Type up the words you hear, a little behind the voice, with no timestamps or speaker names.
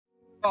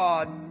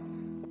God,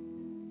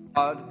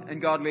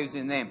 and God lives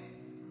in them.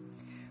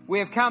 We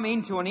have come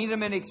into an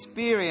intimate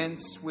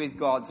experience with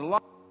God's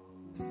love,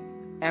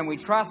 and we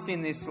trust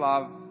in this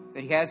love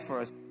that He has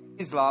for us,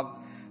 His love.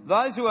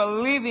 Those who are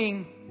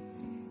living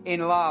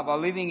in love are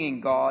living in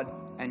God,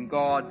 and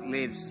God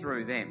lives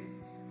through them.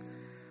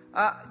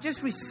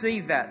 Just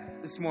receive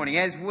that this morning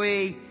as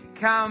we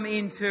come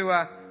into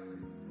a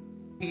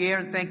year,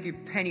 and thank you,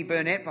 Penny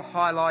Burnett, for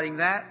highlighting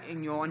that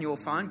on your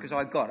phone, because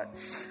I got it.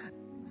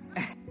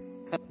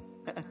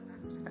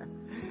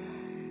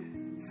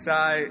 So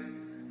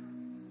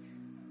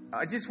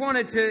I just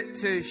wanted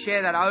to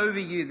share that over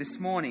you this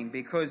morning,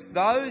 because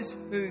those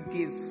who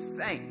give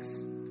thanks,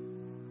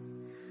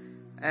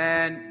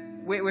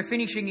 and we're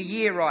finishing a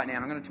year right now,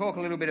 and I'm going to talk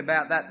a little bit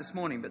about that this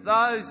morning, but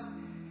those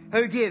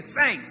who give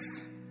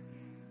thanks,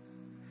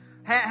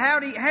 how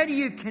do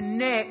you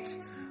connect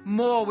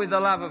more with the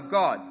love of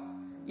God?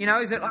 You know,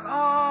 is it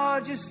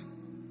like, just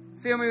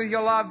fill me with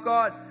your love,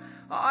 God?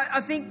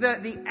 I think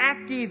that the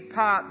active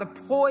part, the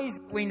poise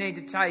we need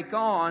to take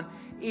on,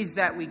 is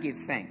that we give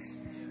thanks.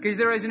 Because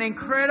there is an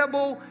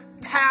incredible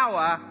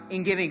power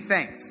in giving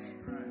thanks.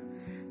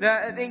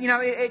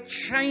 It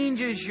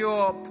changes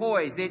your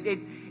poise.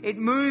 It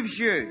moves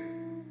you.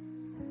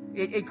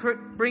 It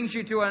brings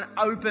you to an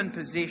open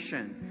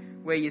position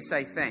where you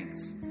say thanks.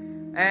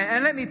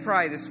 And let me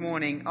pray this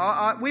morning.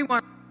 We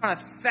want to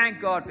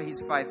thank God for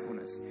His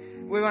faithfulness.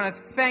 We want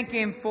to thank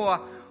Him for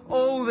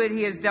all that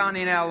He has done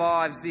in our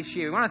lives this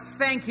year. We want to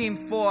thank Him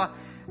for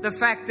the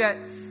fact that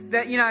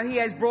He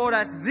has brought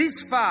us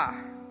this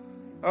far.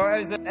 Or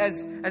as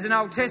an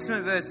Old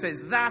Testament verse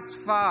says, thus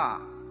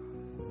far.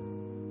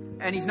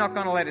 And He's not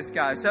going to let us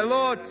go. So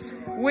Lord,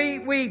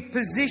 we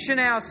position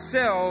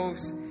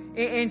ourselves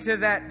into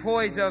that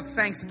poise of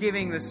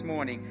thanksgiving this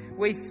morning.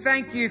 We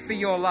thank You for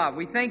Your love.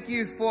 We thank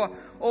You for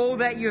all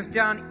that You've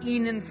done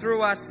in and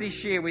through us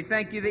this year. We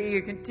thank You that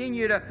You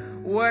continue to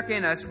work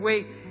in us.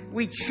 We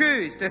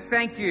choose to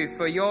thank You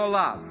for Your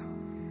love.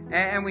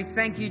 And we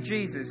thank You,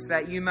 Jesus,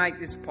 that You make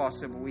this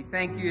possible. We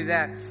thank You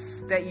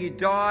that You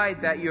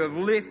died, that You have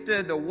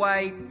lifted the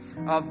weight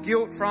of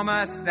guilt from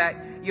us, that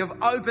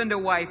You've opened a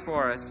way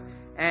for us.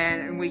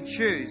 And we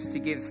choose to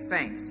give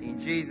thanks in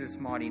Jesus'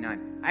 mighty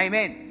name.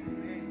 Amen.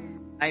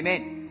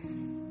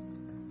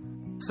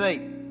 Amen.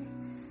 See.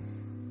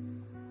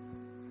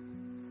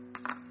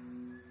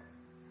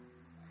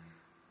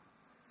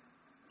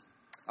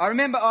 I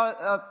remember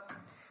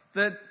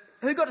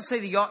who got to see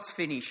the yachts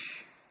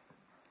finish?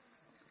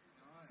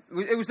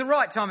 It was the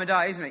right time of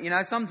day, isn't it? You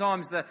know,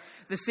 sometimes the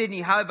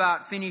Sydney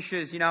Hobart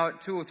finishes,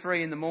 at 2 or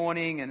 3 in the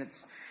morning, and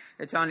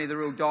it's only the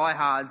real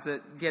diehards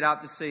that get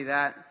up to see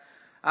that.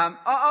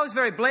 I was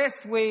very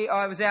blessed.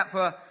 I was out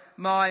for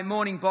my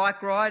morning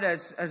bike ride,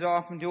 as I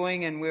often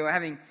doing, and we were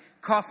having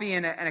coffee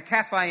in a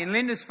cafe in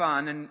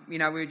Lindisfarne, and we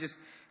were just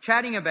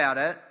chatting about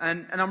it.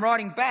 And I'm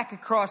riding back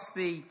across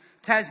the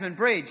Tasman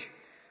Bridge,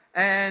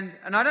 and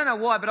I don't know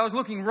why, but I was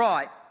looking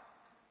right.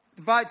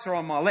 The boats are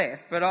on my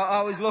left, but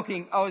I was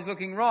looking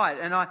right,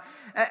 and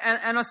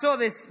I saw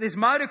this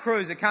motor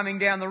cruiser coming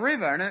down the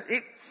river, and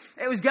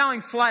it was going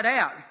flat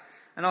out,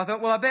 and I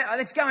thought, well, I bet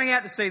it's going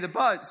out to see the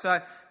boat.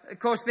 So, of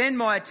course, then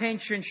my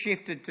attention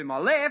shifted to my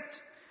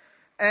left,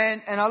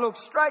 and I looked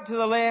straight to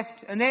the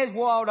left, and there's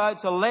Wild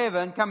Oats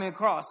 11 coming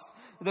across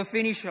the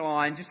finish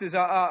line just as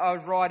I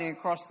was riding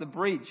across the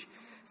bridge.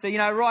 So,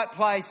 right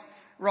place,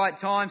 right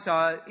time. So,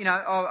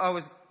 I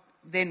was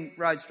then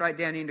rode straight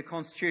down into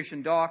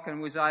Constitution Dock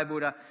and was able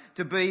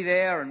to be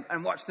there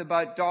and watch the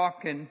boat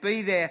dock and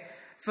be there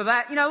for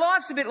that.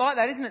 Life's a bit like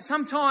that, isn't it?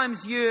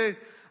 Sometimes you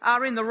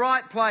are in the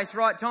right place,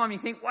 right time. You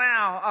think,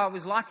 wow, I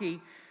was lucky.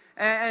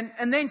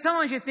 And then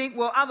sometimes you think,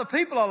 well, other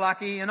people are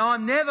lucky and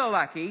I'm never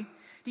lucky.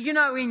 Did you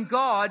know in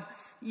God,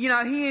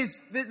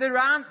 there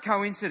aren't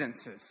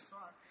coincidences.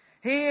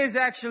 He is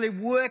actually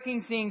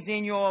working things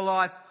in your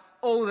life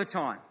all the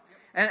time.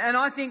 And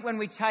I think when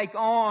we take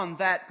on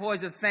that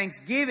poise of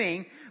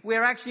thanksgiving,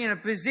 we're actually in a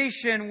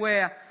position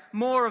where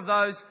more of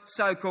those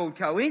so-called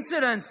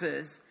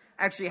coincidences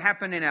actually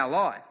happen in our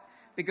life,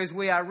 because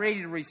we are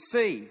ready to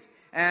receive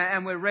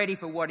and we're ready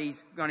for what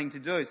He's going to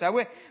do. So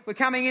we're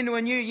coming into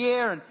a new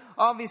year, and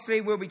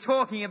obviously we'll be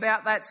talking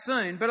about that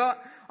soon. But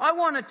I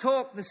want to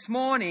talk this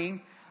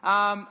morning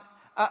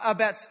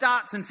about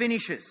starts and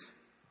finishes.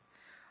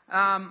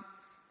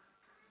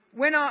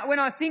 When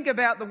I think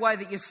about the way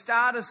that you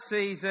start a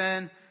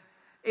season,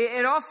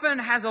 it often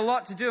has a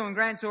lot to do, and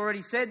Grant's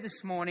already said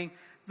this morning,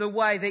 the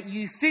way that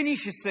you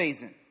finish a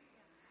season.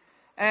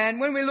 And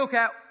when we look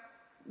at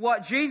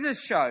what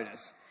Jesus showed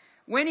us,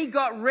 when He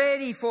got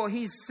ready for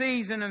His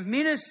season of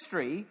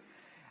ministry,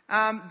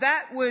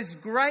 that was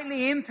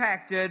greatly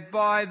impacted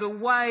by the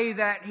way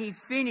that He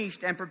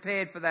finished and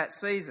prepared for that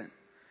season.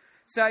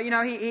 So,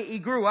 he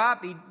grew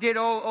up, He did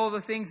all the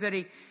things that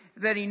he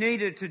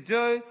needed to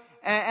do,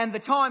 and the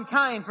time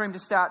came for Him to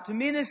start to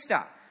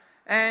minister.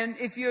 And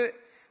if you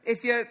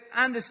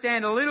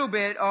understand a little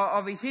bit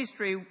of His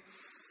history,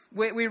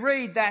 we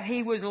read that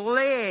He was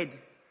led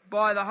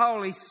by the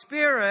Holy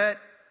Spirit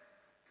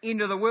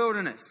into the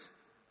wilderness.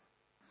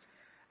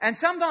 And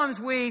sometimes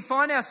we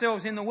find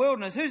ourselves in the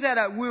wilderness. Who's had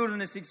a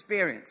wilderness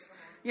experience?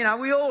 You know,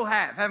 we all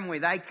have, haven't we?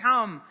 They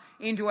come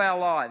into our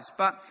lives.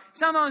 But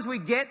sometimes we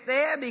get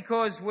there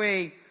because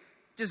we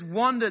just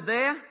wandered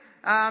there.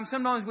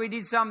 Sometimes we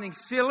did something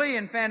silly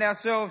and found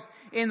ourselves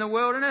in the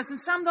wilderness. And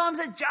sometimes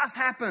it just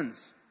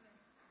happens.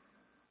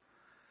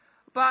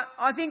 But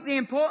I think the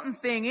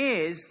important thing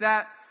is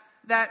that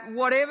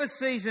whatever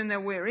season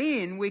that we're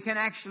in, we can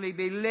actually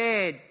be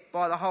led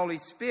by the Holy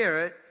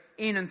Spirit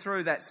in and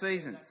through that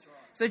season. That's right.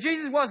 So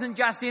Jesus wasn't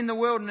just in the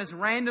wilderness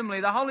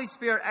randomly. The Holy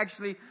Spirit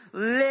actually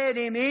led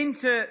him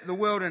into the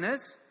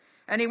wilderness,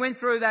 and he went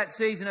through that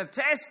season of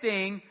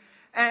testing,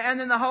 and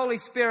then the Holy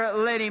Spirit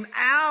led him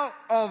out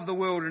of the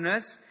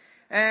wilderness.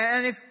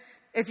 And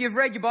if you've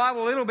read your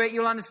Bible a little bit,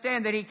 you'll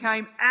understand that he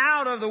came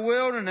out of the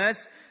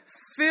wilderness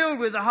filled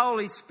with the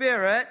Holy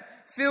Spirit,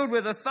 filled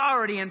with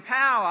authority and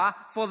power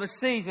for the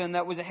season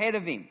that was ahead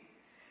of him.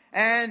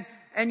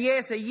 And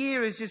yes, a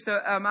year is just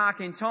a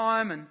mark in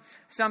time, and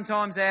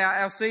sometimes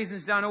our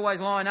seasons don't always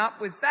line up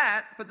with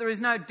that, but there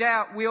is no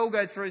doubt we all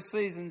go through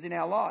seasons in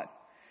our life.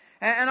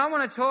 And I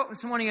want to talk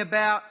this morning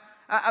about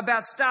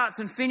starts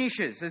and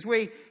finishes. As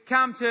we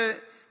come to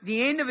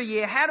the end of a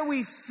year, how do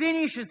we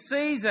finish a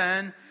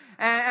season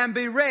and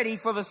be ready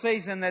for the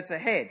season that's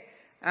ahead?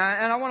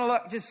 And I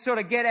want to just sort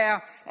of get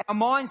our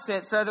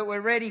mindset so that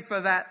we're ready for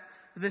that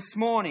this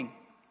morning.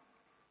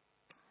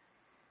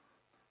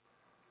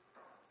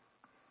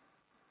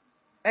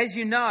 As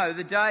you know,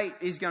 the date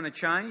is going to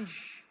change,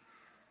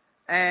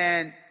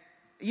 and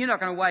you're not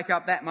going to wake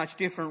up that much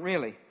different,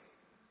 really.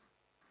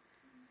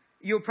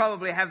 You'll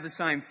probably have the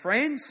same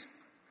friends,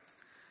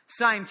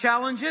 same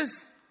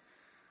challenges,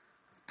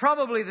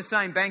 probably the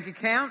same bank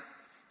account.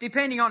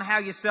 Depending on how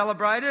you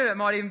celebrate it, it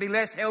might even be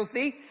less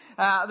healthy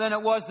than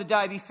it was the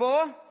day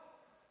before.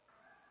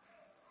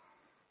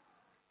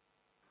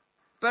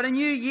 But a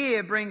new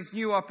year brings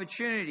new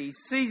opportunities.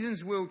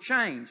 Seasons will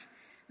change.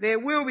 There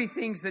will be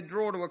things that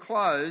draw to a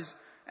close,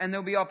 and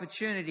there'll be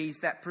opportunities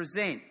that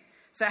present.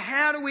 So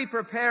how do we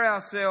prepare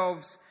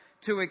ourselves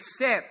to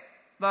accept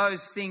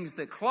those things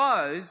that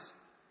close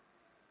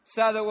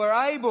so that we're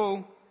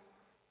able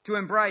to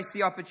embrace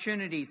the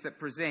opportunities that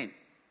present?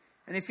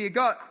 And if you've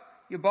got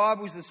your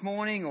Bibles this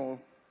morning, or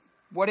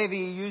whatever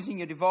you're using,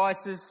 your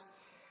devices,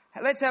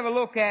 let's have a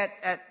look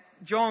at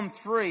John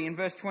 3 in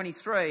verse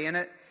 23.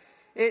 And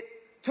it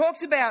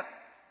talks about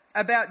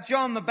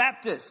John the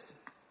Baptist.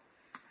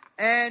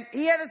 And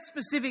he had a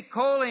specific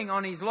calling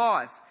on his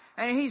life.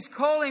 And his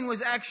calling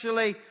was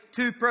actually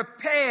to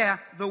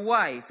prepare the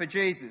way for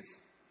Jesus.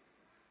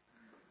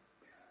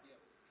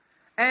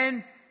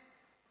 And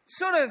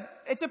sort of,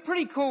 it's a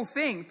pretty cool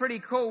thing, pretty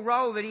cool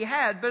role that he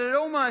had, but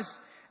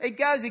it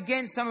goes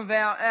against some of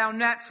our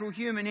natural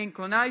human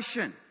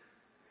inclination.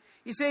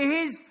 You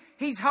see,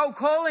 his whole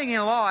calling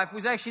in life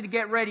was actually to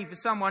get ready for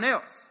someone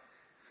else.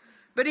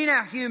 But in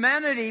our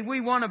humanity, we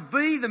want to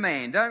be the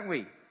man, don't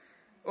we?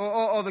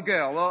 Or the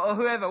girl, or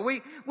whoever.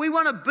 We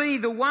want to be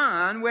the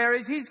one,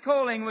 whereas his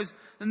calling was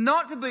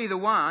not to be the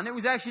one, it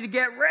was actually to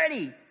get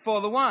ready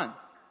for the one.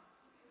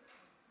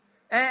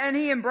 And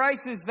he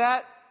embraces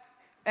that,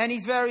 and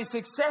he's very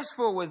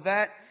successful with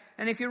that.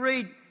 And if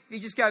you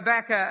just go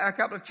back a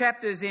couple of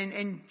chapters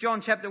in John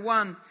chapter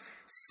 1,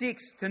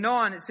 6 to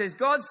 9, it says,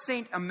 God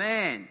sent a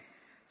man,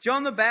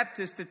 John the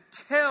Baptist, to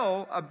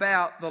tell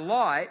about the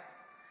light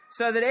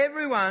so that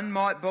everyone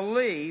might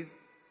believe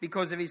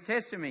because of his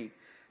testimony.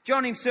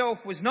 John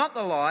himself was not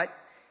the light.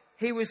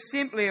 He was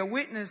simply a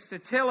witness to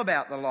tell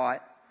about the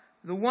light.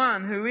 The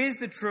one who is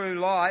the true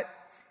light,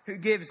 who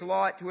gives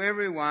light to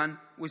everyone,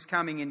 was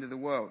coming into the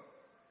world.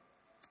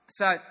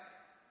 So,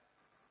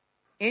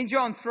 in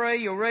John 3,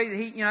 you'll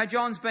read that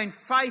John's been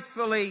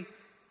faithfully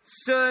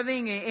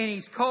serving in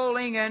his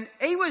calling, and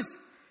he was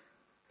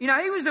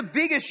the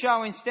biggest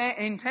show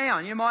in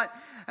town. You might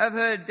have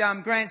heard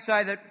Grant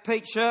say that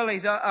Pete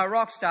Shirley's a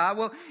rock star.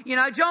 Well,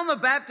 John the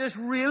Baptist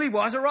really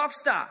was a rock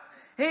star.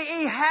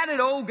 He had it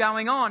all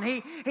going on.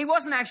 He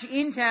wasn't actually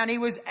in town, he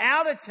was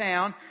out of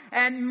town,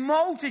 and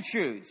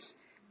multitudes,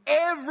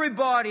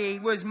 everybody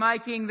was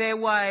making their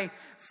way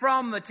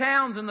from the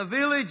towns and the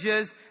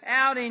villages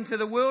out into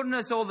the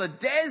wilderness or the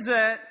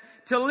desert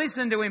to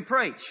listen to him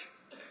preach.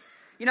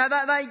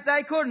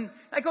 They couldn't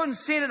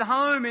sit at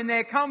home in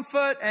their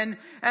comfort and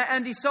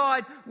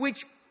decide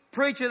which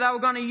preacher they were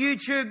going to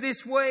YouTube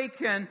this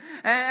week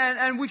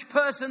and which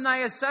person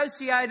they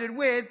associated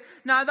with.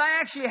 No, they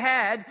actually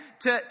had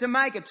to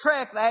make a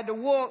trek. They had to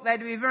walk. They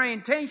had to be very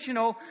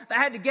intentional. They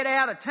had to get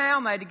out of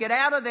town. They had to get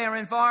out of their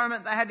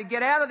environment. They had to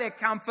get out of their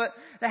comfort.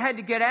 They had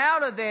to get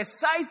out of their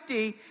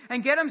safety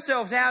and get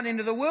themselves out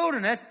into the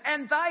wilderness.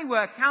 And they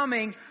were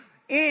coming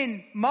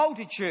in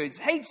multitudes.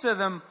 Heaps of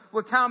them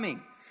were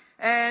coming.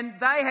 And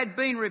they had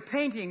been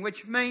repenting,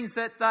 which means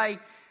that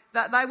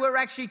that they were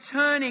actually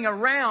turning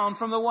around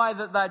from the way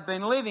that they'd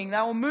been living.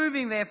 They were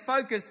moving their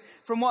focus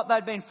from what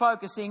they'd been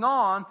focusing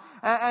on,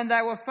 and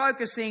they were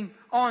focusing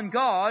on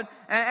God,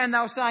 and they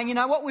were saying, you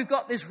know what, we've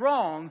got this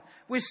wrong.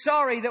 We're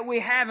sorry that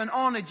we haven't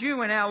honoured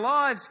you in our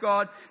lives,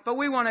 God, but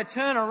we want to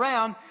turn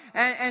around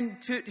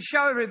and to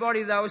show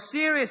everybody they were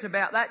serious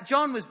about that.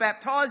 John was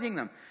baptising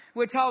them.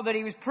 We're told that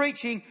he was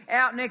preaching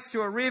out next to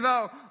a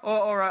river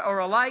or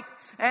a lake,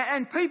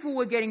 and people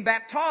were getting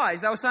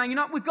baptised. They were saying, you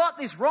know, we've got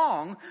this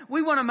wrong.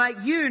 We want to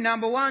make you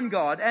number one,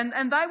 God. And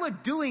they were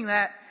doing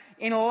that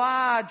in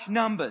large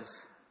numbers.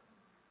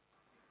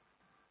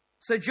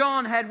 So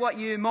John had what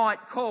you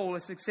might call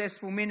a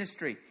successful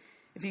ministry,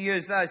 if you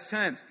use those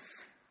terms.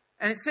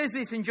 And it says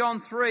this in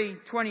John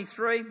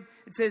 3:23.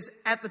 It says,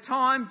 at the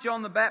time,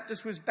 John the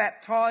Baptist was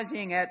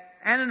baptising at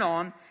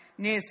Ananon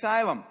near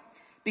Salem,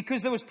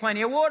 because there was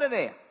plenty of water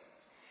there.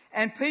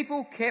 And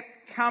people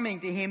kept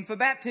coming to him for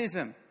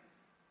baptism.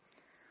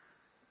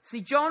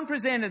 See, John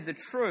presented the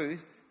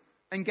truth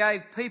and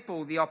gave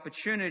people the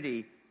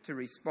opportunity to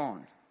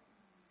respond.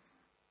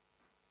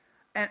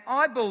 And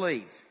I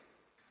believe,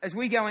 as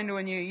we go into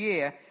a new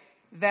year,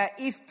 that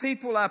if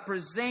people are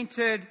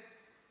presented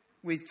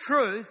with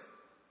truth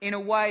in a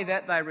way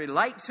that they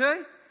relate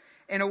to,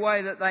 in a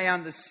way that they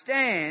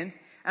understand,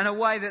 and a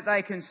way that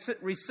they can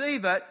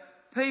receive it,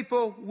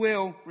 people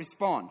will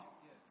respond.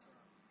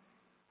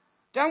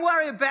 Don't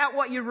worry about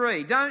what you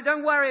read.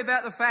 Don't worry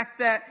about the fact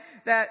that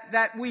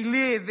we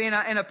live in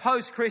a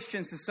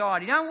post-Christian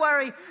society. Don't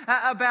worry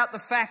about the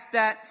fact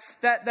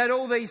that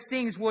all these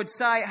things would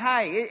say,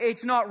 hey,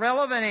 it's not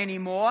relevant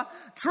anymore.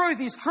 Truth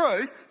is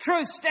truth.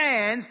 Truth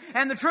stands,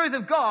 and the truth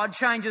of God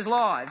changes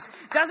lives.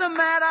 Doesn't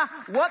matter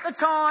what the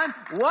time,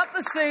 what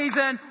the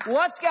season,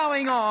 what's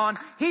going on.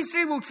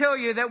 History will tell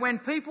you that when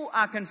people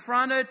are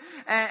confronted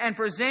and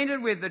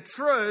presented with the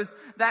truth,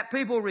 that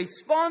people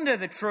respond to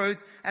the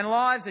truth and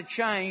lives are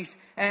changed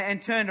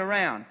and turned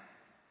around.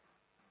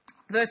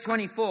 Verse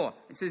 24,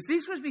 it says,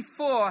 this was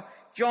before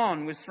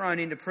John was thrown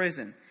into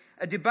prison.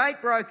 A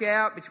debate broke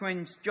out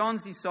between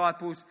John's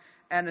disciples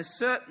and a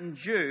certain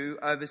Jew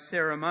over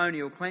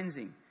ceremonial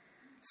cleansing.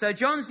 So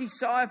John's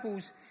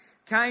disciples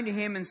came to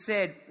him and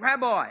said,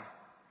 Rabbi,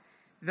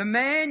 the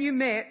man you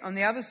met on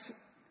the other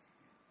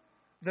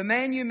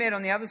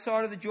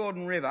side of the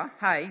Jordan River,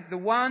 hey, the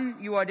one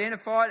you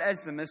identified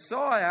as the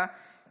Messiah,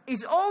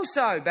 is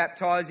also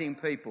baptising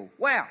people.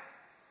 Wow.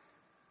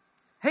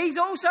 He's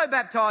also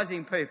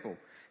baptising people.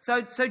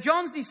 So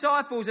John's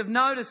disciples have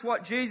noticed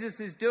what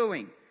Jesus is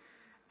doing.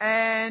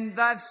 And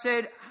they've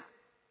said,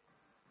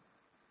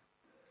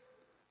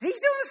 he's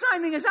doing the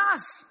same thing as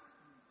us.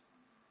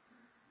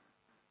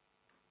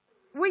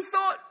 We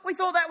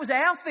thought that was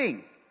our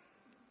thing.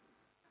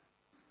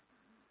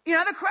 You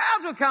know, the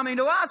crowds were coming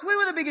to us. We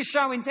were the biggest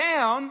show in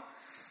town.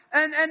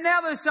 And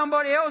now there's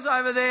somebody else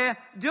over there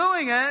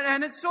doing it,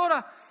 and it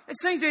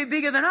seems to be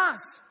bigger than us.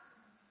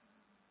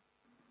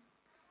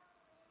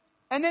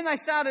 And then they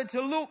started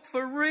to look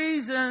for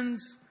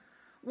reasons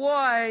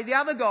why the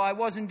other guy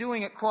wasn't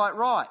doing it quite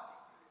right.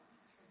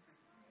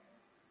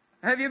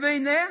 Have you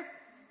been there?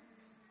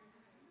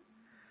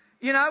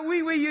 You know,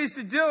 we used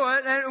to do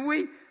it, and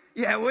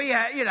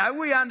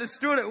we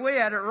understood it, we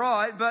had it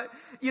right, but,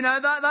 you know,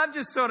 they've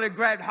just sort of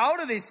grabbed hold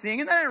of this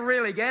thing and they don't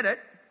really get it.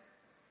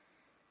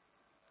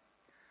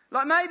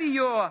 Like maybe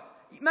you're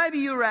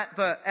at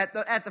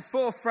the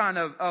forefront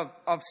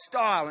of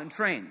style and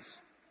trends.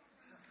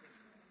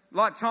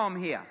 Like Tom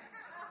here.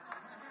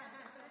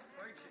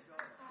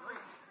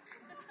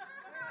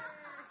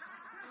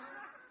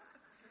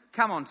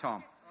 Come on,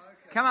 Tom.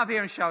 Come up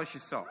here and show us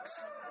your socks.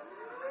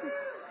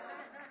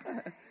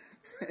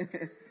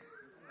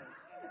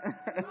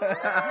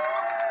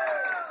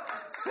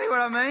 See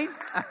what I mean?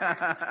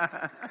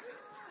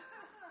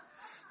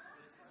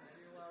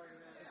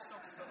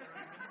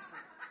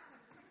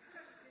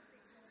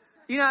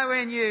 You know,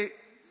 when you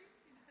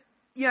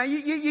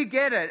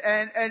get it,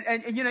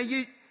 and you know,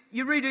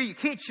 you redo your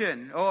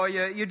kitchen, or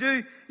you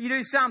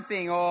do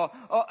something, or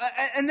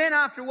and then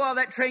after a while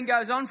that trend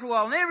goes on for a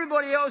while, and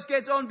everybody else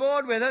gets on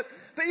board with it,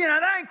 but you know,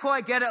 they don't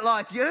quite get it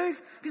like you,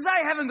 because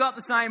they haven't got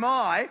the same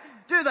eye,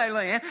 do they,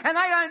 Leanne? And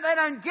they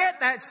don't get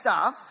that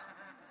stuff.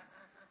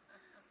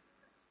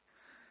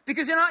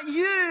 Because you know,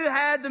 you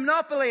had the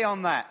monopoly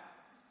on that.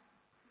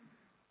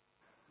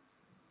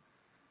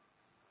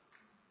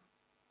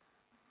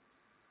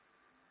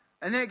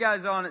 And then it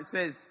goes on, it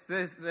says,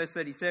 verse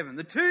 37,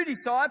 the two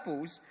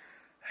disciples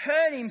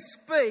heard him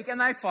speak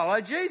and they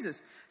followed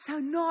Jesus. So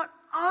not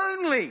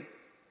only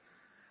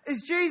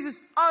is Jesus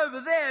over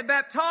there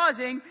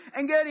baptizing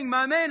and getting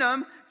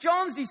momentum,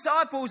 John's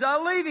disciples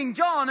are leaving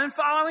John and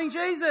following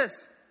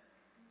Jesus.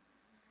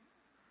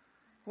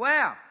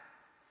 Wow.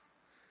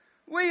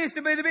 We used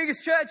to be the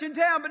biggest church in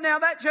town, but now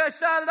that church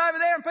started over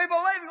there and people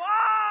are leaving.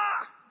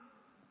 Ah!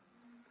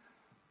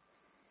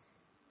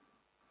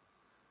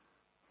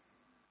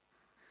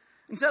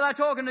 And so they're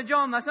talking to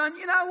John. They're saying,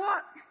 you know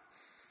what?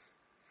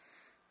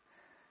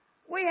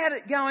 We had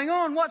it going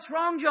on. What's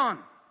wrong, John?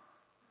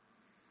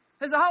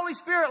 Has the Holy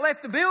Spirit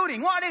left the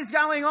building? What is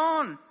going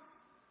on?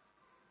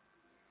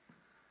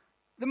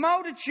 The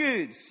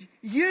multitudes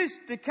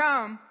used to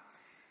come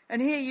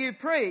and hear you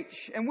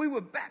preach, and we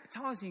were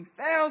baptizing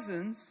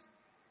thousands.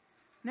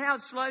 Now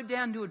it's slowed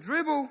down to a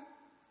dribble.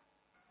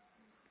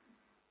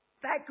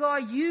 That guy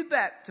you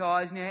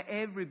baptized, now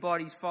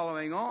everybody's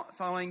following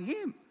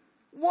him.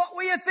 What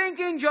were you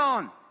thinking,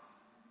 John?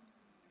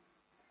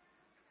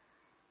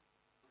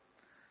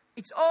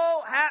 It's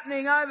all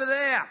happening over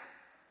there.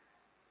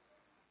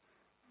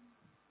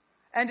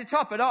 And to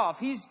top it off,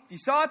 his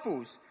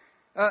disciples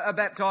are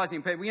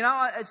baptizing people. You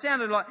know, it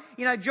sounded like,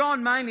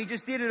 John mainly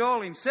just did it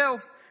all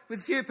himself with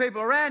a few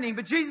people around him,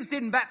 but Jesus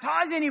didn't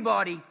baptize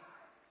anybody.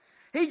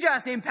 He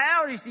just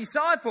empowered his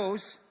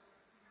disciples.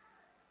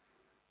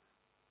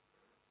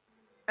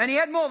 And he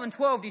had more than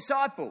 12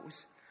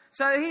 disciples.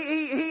 So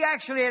he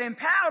actually had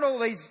empowered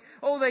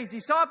all these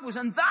disciples,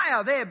 and they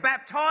are there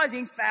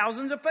baptizing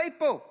thousands of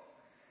people.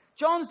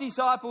 John's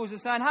disciples are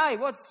saying, hey,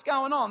 what's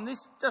going on?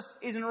 This just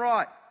isn't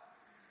right.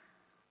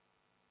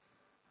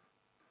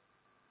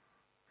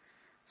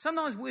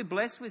 Sometimes we're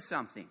blessed with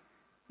something.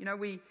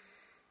 We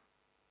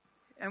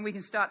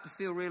can start to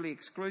feel really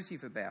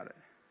exclusive about it.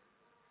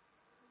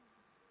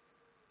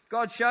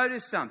 God showed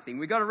us something.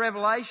 We got a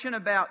revelation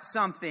about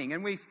something,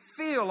 and we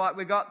feel like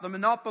we got the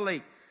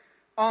monopoly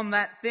on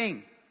that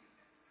thing.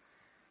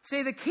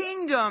 See, the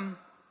kingdom,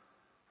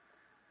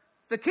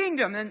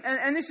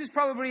 and this is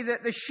probably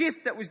the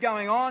shift that was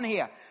going on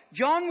here.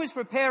 John was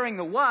preparing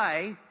the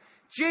way.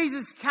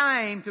 Jesus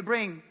came to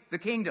bring the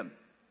kingdom.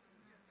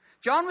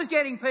 John was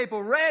getting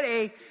people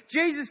ready.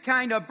 Jesus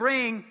came to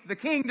bring the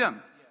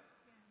kingdom.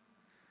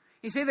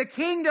 You see, the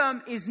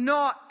kingdom is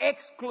not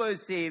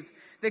exclusive.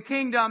 The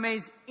kingdom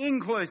is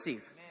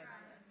inclusive.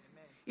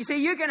 You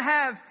see, you can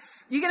have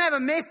a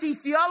messy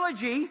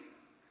theology,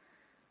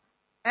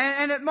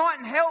 and it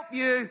mightn't help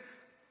you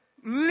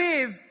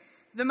live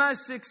the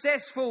most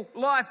successful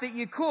life that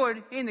you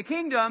could in the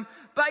kingdom,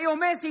 but your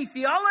messy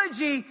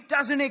theology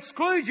doesn't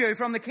exclude you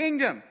from the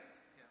kingdom.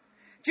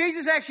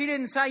 Jesus actually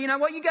didn't say, you know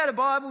what, you go to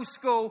Bible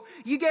school,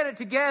 you get it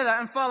together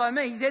and follow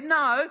me. He said,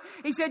 no.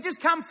 He said, just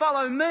come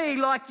follow me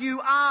like you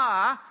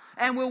are,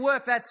 and we'll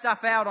work that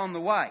stuff out on the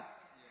way.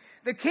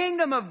 The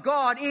kingdom of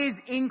God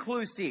is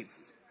inclusive.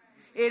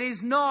 It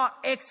is not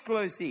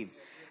exclusive.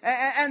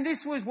 And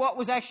this was what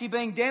was actually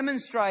being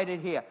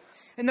demonstrated here.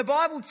 And the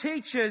Bible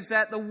teaches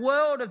that the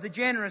world of the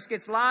generous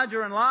gets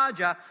larger and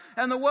larger,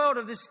 and the world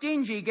of the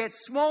stingy gets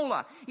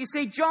smaller. You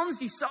see, John's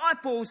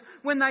disciples,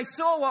 when they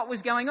saw what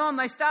was going on,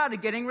 they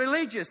started getting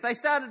religious. They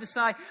started to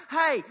say,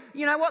 hey,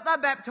 you know what, they're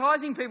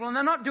baptizing people and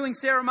they're not doing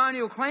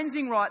ceremonial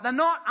cleansing right. They're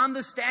not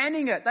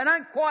understanding it. They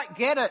don't quite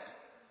get it.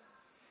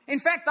 In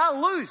fact, they're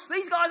loose.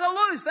 These guys are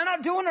loose. They're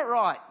not doing it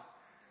right.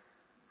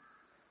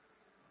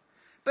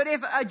 But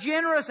if a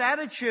generous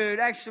attitude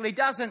actually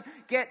doesn't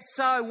get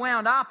so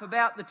wound up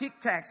about the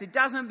tic-tacs, it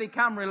doesn't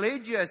become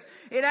religious,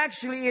 it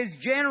actually is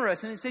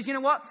generous. And it says, you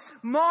know what?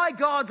 My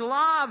God's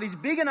love is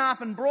big enough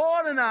and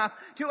broad enough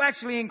to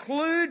actually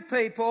include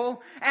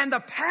people, and the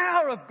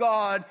power of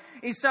God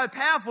is so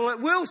powerful it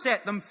will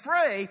set them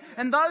free,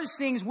 and those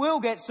things will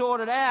get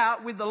sorted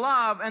out with the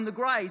love and the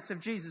grace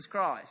of Jesus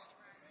Christ.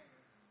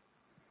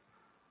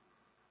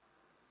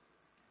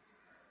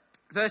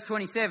 Verse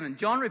 27,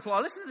 John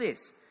replied, listen to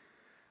this.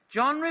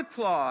 John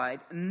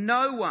replied,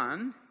 no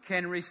one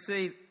can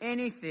receive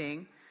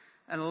anything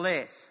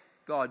unless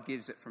God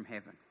gives it from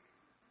heaven.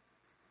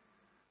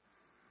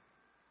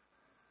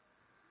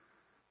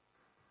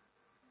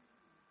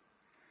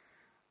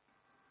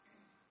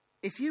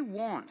 If you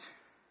want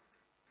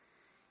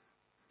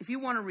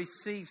to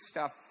receive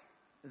stuff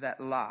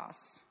that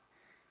lasts,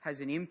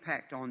 has an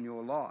impact on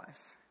your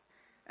life,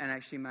 and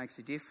actually makes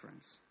a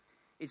difference,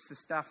 it's the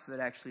stuff that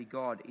actually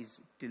God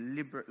is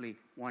deliberately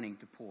wanting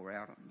to pour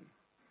out on you.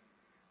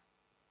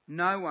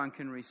 No one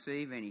can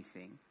receive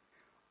anything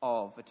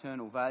of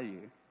eternal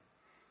value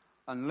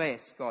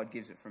unless God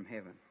gives it from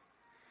heaven.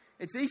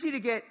 It's easy to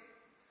get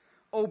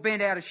all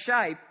bent out of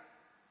shape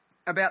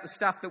about the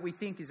stuff that we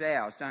think is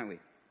ours, don't we?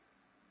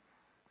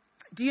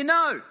 Do you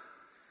know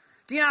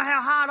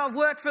how hard I've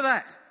worked for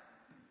that?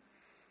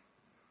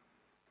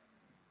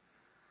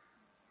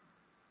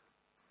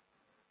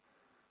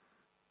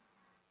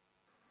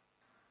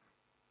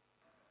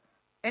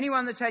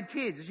 Anyone that's had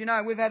kids, as you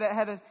know, we've had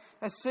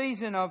a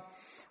season of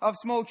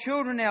small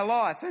children in our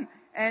life,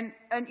 and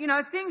you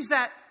know, things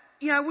that,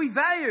 you know, we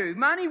value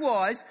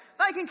money-wise,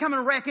 they can come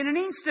and wreck in an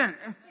instant.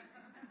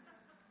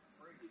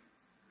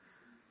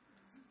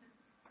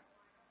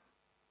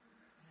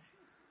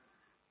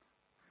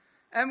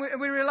 And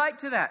we relate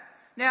to that.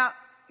 Now,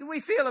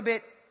 we feel a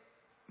bit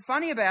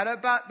funny about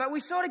it, but we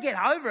sort of get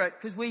over it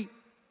because we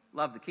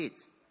love the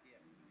kids.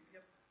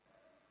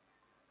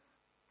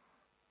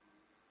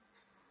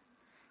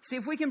 See,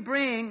 if we can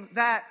bring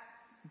that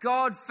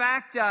God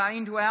factor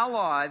into our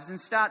lives and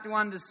start to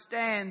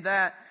understand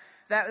that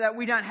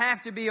we don't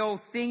have to be all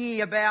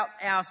thingy about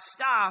our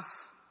stuff,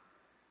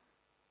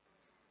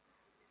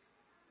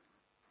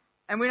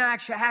 and we don't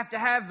actually have to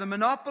have the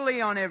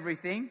monopoly on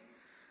everything,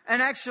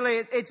 and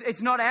actually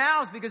it's not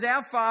ours because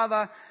our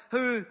Father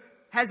who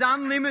has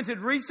unlimited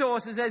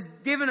resources, has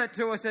given it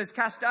to us as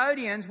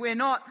custodians. We're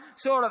not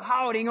sort of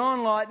holding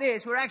on like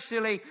this.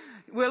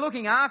 We're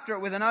looking after it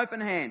with an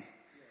open hand.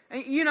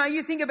 And,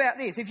 you think about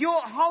this. If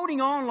you're holding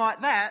on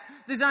like that,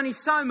 there's only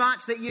so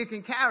much that you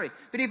can carry.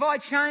 But if I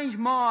change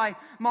my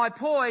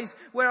poise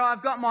where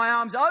I've got my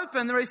arms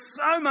open, there is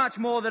so much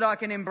more that I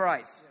can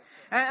embrace.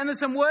 And there's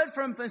some word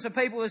from some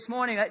people this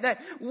morning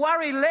that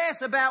worry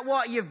less about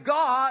what you've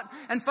got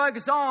and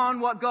focus on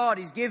what God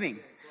is giving.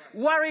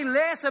 Worry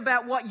less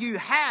about what you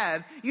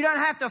have. You don't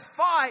have to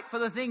fight for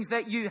the things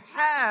that you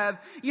have.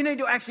 You need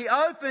to actually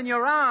open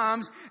your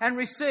arms and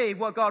receive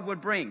what God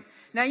would bring.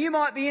 Now, you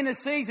might be in a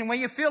season where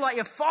you feel like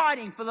you're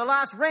fighting for the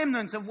last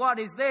remnants of what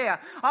is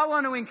there. I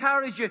want to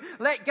encourage you,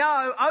 let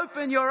go,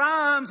 open your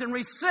arms and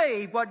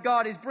receive what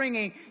God is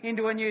bringing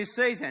into a new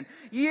season.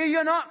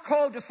 You're not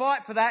called to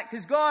fight for that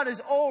because God has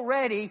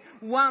already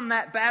won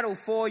that battle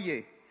for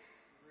you.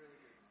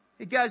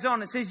 It goes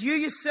on, it says, you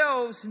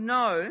yourselves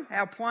know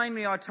how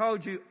plainly I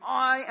told you,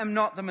 I am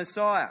not the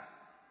Messiah.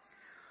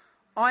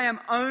 I am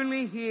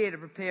only here to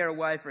prepare a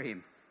way for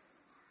him.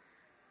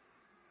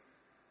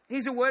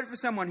 Here's a word for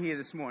someone here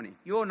this morning.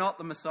 You're not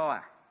the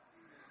Messiah.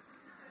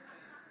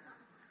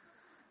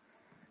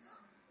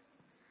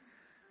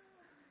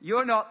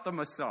 You're not the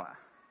Messiah.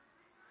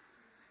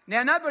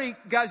 Now, nobody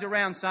goes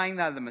around saying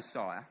they're the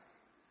Messiah.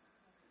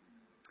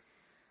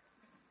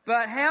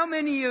 But how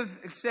many of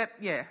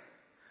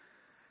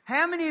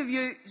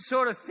you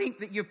sort of think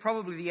that you're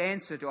probably the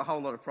answer to a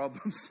whole lot of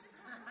problems?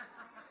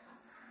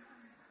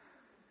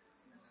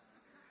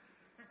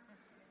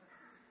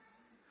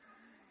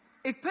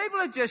 If people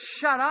had just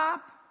shut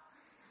up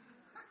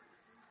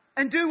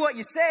and do what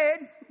you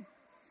said,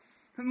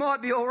 it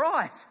might be all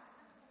right.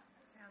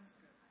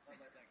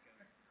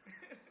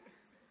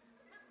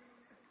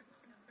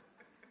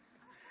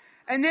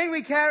 And then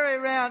we carry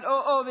around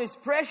all this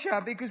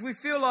pressure because we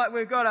feel like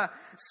we've got to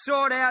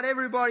sort out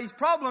everybody's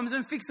problems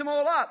and fix them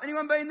all up.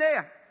 Anyone been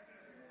there?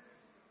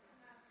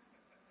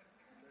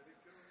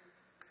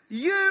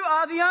 You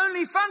are the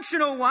only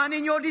functional one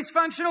in your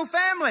dysfunctional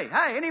family.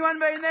 Hey, anyone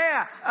been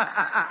there?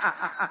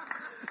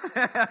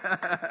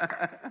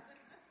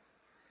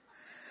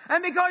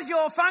 And because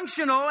you're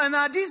functional and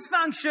they're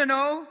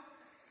dysfunctional,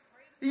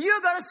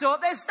 you've got to sort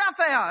their stuff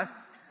out.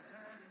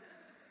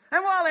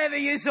 And while ever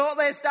you sort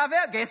their stuff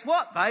out, guess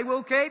what? They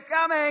will keep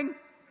coming.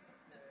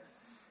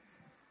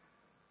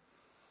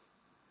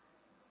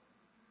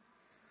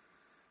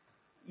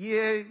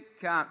 You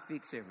can't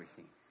fix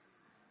everything.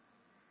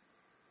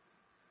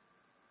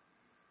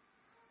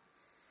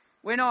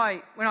 When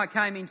I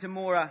came into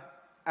more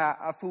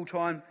a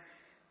full-time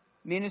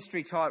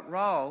ministry type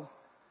role,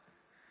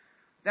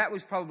 that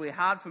was probably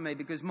hard for me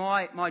because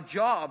my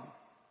job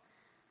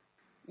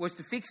was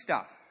to fix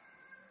stuff.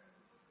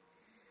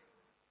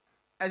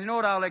 As an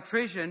auto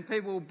electrician,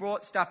 people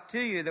brought stuff to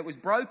you that was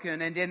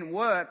broken and didn't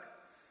work,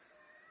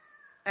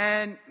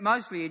 and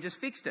mostly you just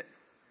fixed it.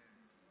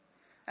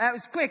 And it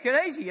was quick and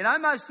easy,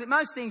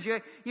 Most things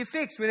you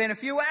fix within a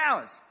few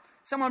hours.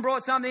 Someone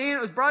brought something in,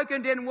 it was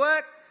broken, didn't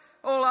work,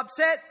 all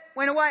upset,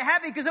 went away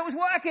happy because it was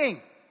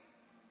working.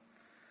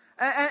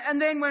 And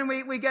then when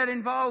we get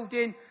involved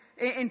in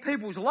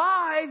people's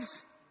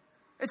lives,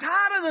 it's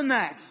harder than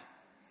that.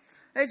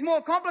 It's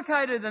more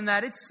complicated than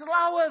that. It's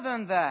slower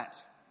than that.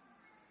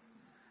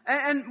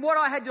 And what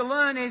I had to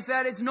learn is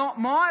that it's not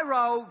my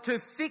role to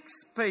fix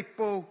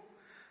people.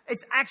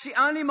 It's actually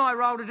only my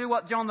role to do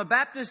what John the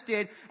Baptist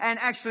did and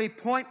actually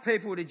point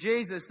people to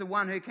Jesus, the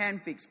one who can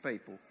fix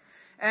people.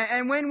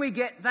 And when we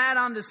get that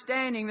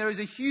understanding, there is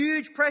a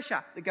huge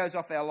pressure that goes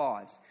off our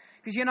lives.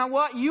 Because you know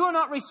what? You are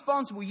not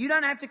responsible. You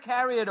don't have to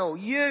carry it all.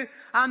 You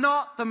are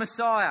not the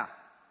Messiah.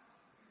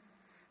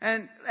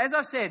 And as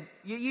I said,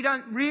 you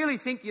don't really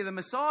think you're the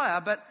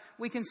Messiah, but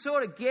we can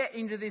sort of get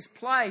into this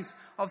place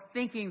of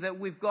thinking that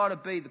we've got to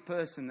be the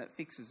person that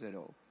fixes it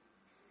all.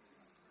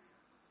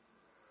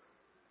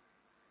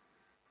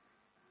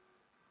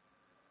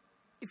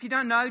 If you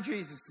don't know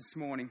Jesus this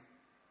morning,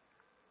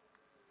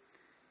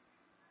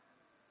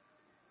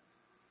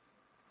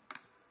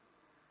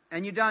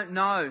 and you don't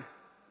know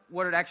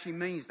what it actually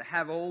means to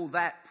have all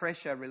that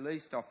pressure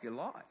released off your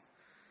life,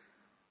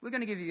 we're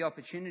going to give you the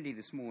opportunity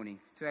this morning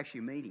to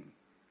actually meet him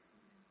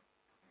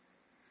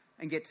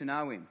and get to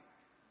know him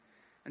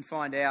and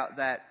find out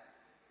that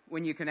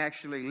when you can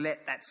actually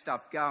let that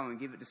stuff go and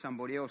give it to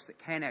somebody else that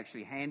can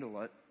actually handle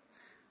it,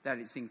 that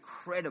it's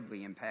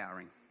incredibly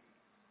empowering.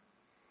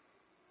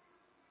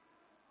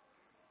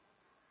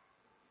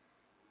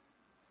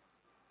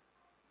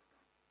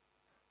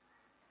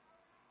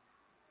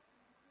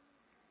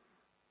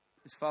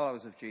 As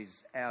followers of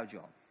Jesus, our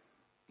job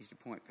is to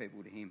point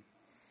people to him.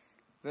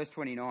 Verse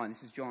 29,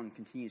 this is John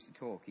continues to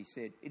talk. He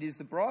said, "It is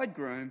the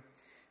bridegroom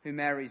who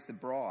marries the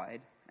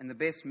bride, and the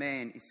best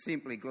man is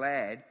simply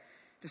glad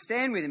to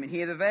stand with him and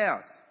hear the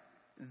vows.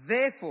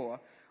 Therefore,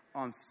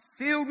 I'm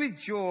filled with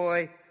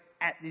joy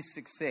at this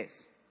success."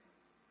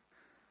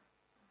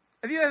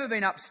 Have you ever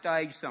been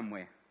upstage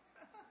somewhere?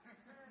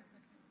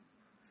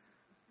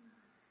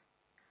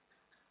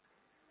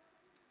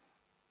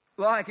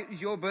 like it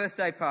was your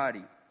birthday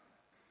party.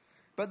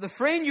 But the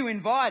friend you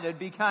invited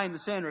became the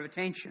centre of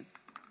attention.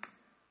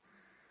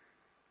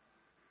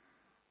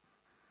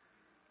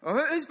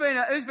 Well, who's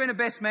been a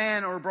best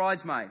man or a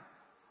bridesmaid?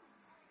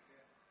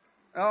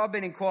 Oh, I've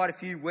been in quite a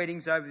few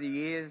weddings over the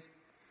years.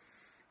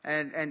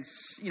 And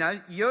you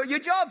know, your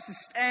job's to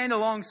stand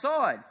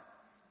alongside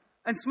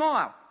and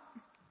smile.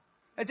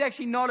 It's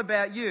actually not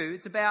about you,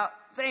 it's about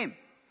them.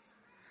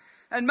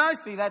 And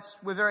mostly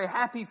we're very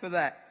happy for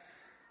that.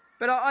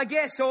 But I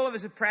guess all of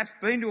us have perhaps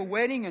been to a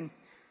wedding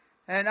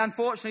and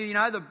unfortunately, you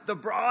know, the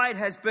bride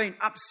has been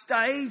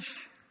upstaged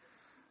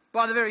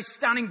by the very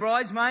stunning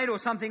bridesmaid or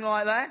something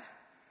like that.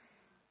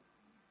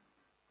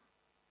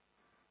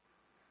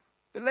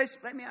 But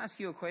let me ask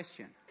you a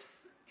question.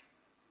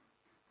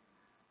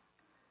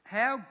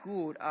 How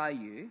good are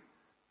you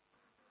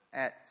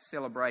at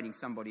celebrating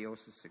somebody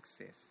else's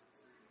success?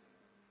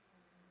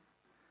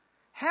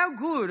 How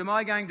good am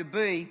I going to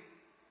be,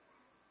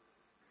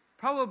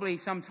 probably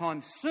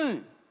sometime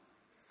soon,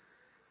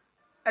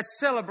 at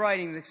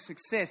celebrating the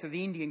success of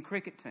the Indian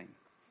cricket team?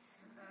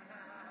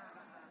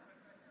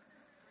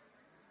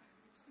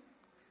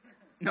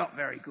 Not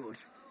very good.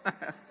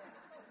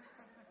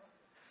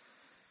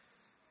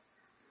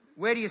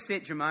 Where do you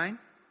sit, Jermaine?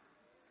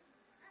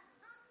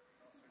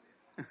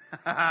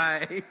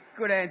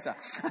 Good answer.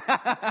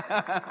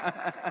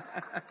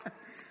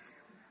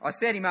 I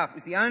set him up. It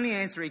was the only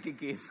answer he could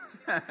give.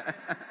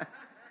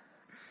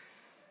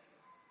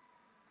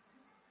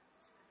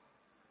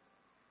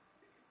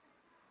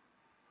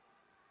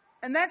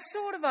 And that's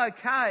sort of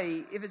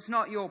okay if it's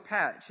not your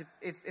patch,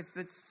 if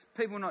it's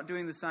people not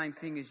doing the same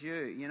thing as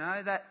you, you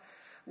know, that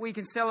we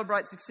can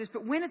celebrate success.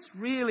 But when it's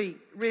really,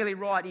 really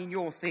right in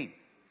your thing,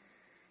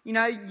 you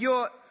know,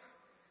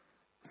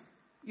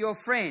 your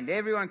friend,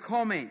 everyone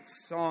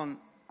comments on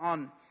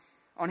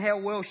how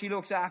well she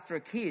looks after her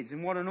kids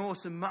and what an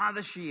awesome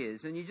mother she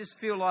is, and you just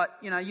feel like,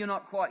 you know, you're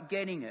not quite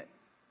getting it.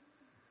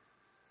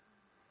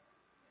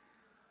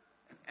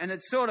 And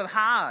it's sort of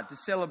hard to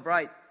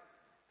celebrate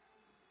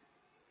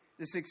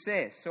the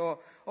success.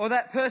 Or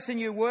that person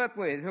you work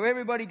with, who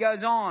everybody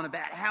goes on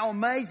about how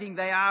amazing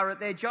they are at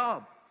their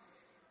job.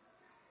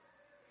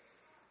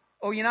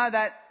 Or, you know,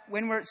 that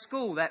when we're at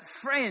school, that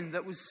friend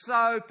that was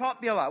so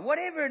popular,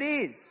 whatever it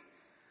is,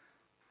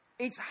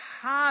 it's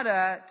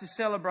harder to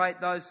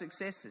celebrate those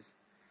successes.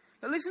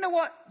 But listen to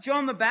what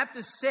John the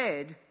Baptist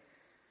said.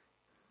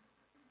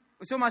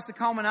 It's almost the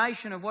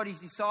culmination of what his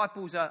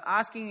disciples are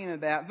asking him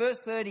about. Verse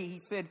 30, he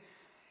said,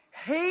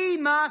 "He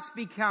must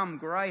become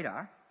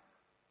greater,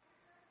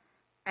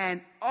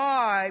 and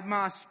I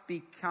must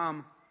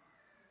become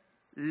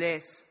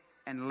less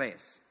and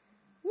less."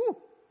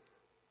 Woo!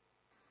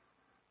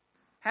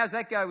 How's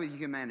that go with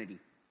humanity?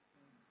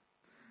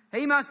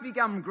 He must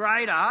become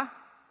greater,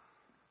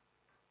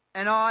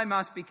 and I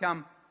must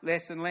become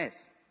less and less.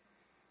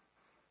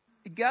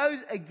 It goes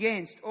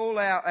against all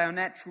our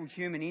natural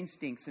human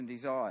instincts and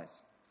desires.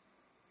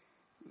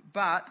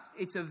 But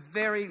it's a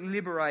very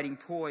liberating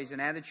poise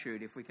and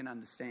attitude if we can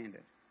understand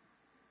it.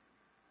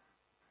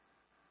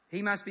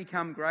 He must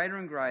become greater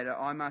and greater,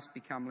 I must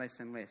become less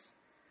and less.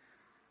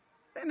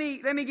 Let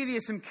me give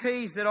you some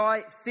keys that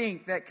I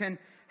think that can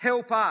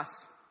help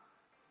us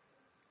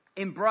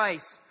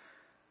embrace,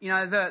 you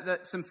know,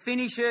 some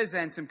finishes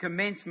and some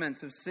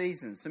commencements of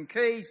seasons. Some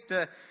keys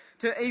to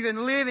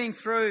even living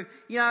through,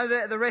 you know,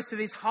 the rest of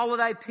this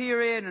holiday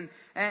period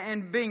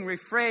and being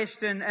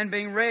refreshed and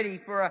being ready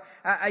for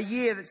a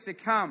year that's to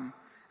come.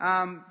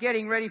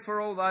 Getting ready for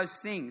all those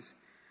things.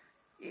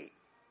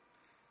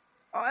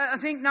 I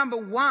think number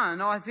one,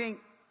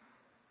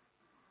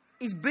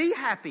 is be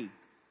happy.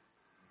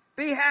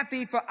 Be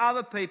happy for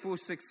other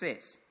people's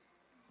success.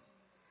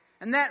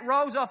 And that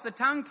rolls off the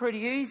tongue pretty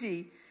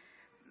easy.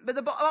 But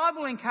the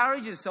Bible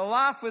encourages us to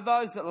laugh with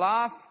those that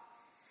laugh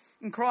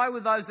and cry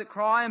with those that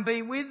cry and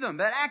be with them.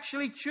 But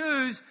actually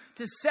choose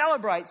to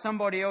celebrate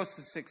somebody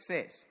else's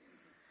success.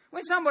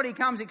 When somebody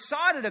comes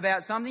excited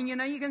about something, you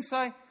know, you can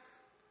say,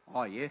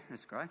 "Oh yeah,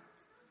 that's great."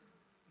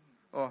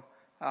 Or,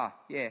 "Oh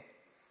yeah,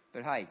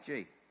 but hey,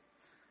 gee,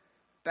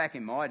 back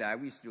in my day,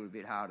 we used to do it a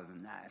bit harder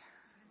than that."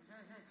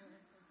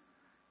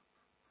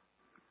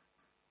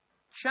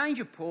 Change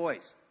your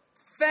poise.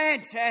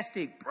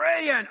 Fantastic,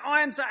 brilliant,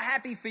 I am so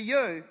happy for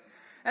you.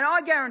 And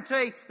I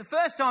guarantee the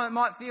first time it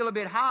might feel a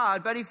bit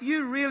hard, but if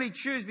you really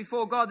choose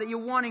before God that you're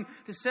wanting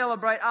to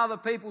celebrate other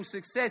people's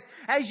success,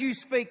 as you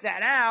speak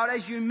that out,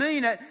 as you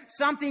mean it,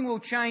 something will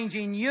change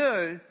in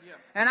you. Yeah.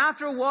 And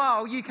after a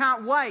while, you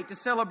can't wait to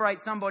celebrate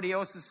somebody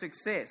else's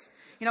success.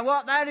 You know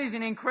what? That is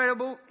an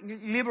incredible,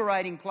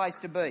 liberating place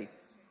to be.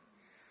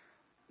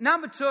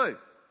 Number two,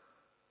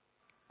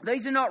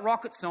 these are not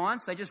rocket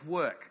science, they just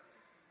work.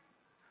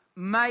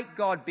 Make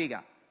God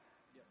bigger.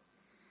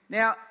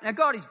 Now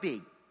God is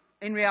big.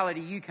 In reality,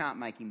 you can't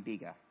make him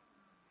bigger.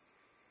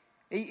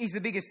 He's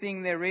the biggest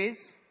thing there is.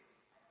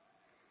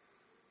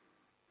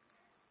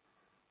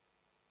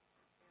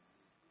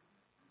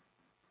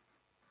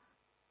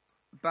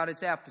 But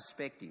it's our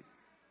perspective.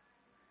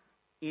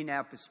 In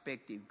our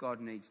perspective,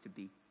 God needs to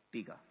be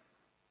bigger.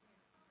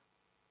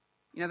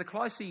 You know, the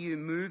closer you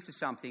move to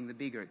something, the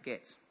bigger it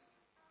gets.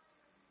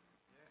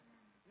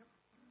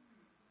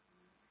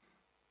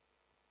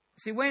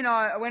 See, when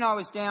I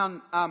was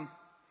down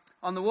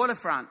on the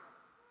waterfront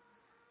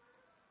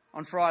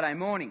on Friday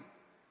morning,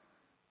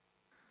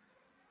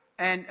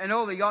 and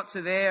all the yachts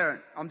are there, and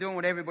I'm doing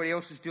what everybody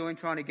else is doing,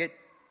 trying to get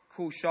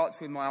cool shots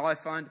with my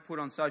iPhone to put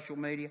on social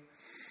media.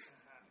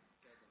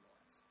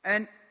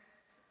 And,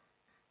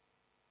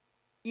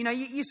 you know,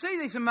 you see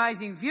this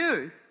amazing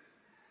view,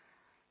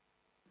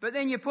 but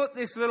then you put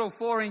this little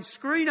 4-inch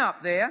screen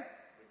up there,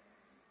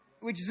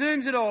 which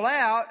zooms it all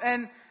out,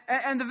 and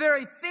the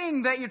very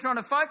thing that you're trying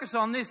to focus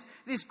on,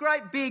 this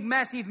great big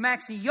massive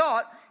maxi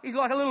yacht, is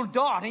like a little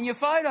dot in your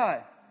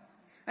photo.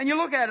 And you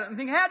look at it and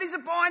think, how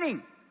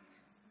disappointing.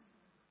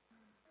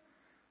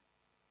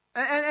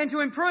 And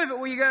to improve it,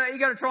 well, you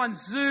got to try and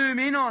zoom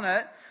in on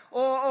it.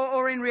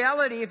 Or in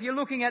reality, if you're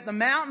looking at the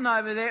mountain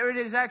over there, it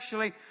is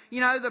actually,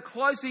 you know, the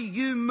closer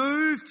you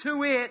move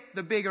to it,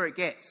 the bigger it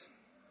gets.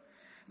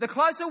 The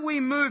closer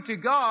we move to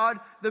God,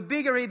 the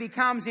bigger He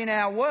becomes in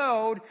our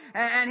world,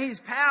 and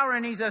His power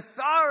and His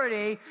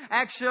authority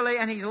actually,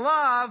 and His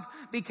love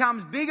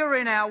becomes bigger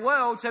in our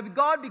world. So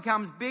God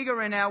becomes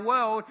bigger in our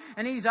world,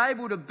 and He's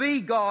able to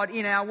be God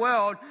in our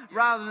world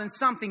rather than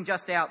something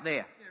just out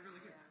there.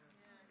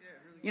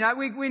 You know,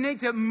 we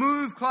need to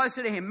move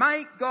closer to Him.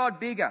 Make God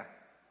bigger.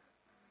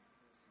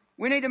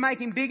 We need to make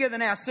Him bigger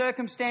than our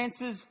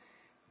circumstances,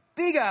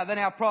 bigger than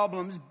our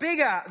problems,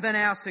 bigger than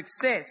our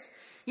success.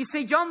 You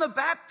see, John the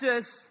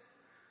Baptist,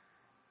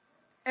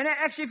 and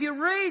actually if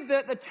you read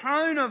the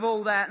tone of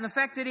all that and the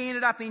fact that he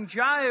ended up in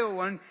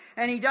jail and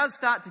he does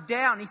start to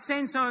doubt and he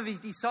sends some of his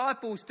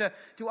disciples to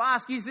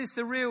ask, is this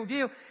the real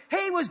deal?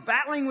 He was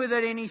battling with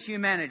it in his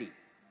humanity.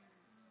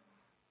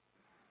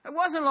 It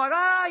wasn't like,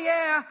 oh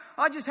yeah,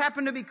 I just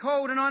happen to be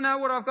called and I know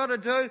what I've got to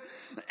do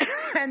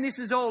and this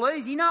is all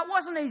easy. No, it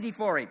wasn't easy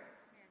for him.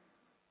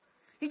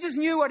 He just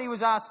knew what he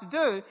was asked to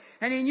do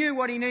and he knew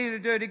what he needed to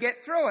do to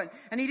get through it.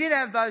 And he did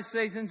have those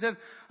seasons of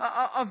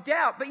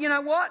doubt. But you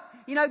know what?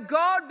 You know,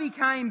 God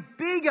became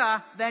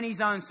bigger than his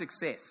own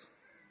success.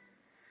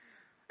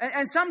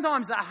 And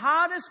sometimes the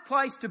hardest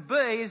place to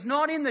be is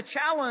not in the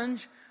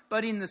challenge,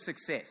 but in the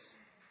success.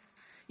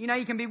 You know,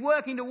 you can be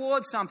working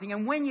towards something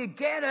and when you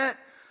get it,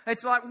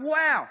 it's like,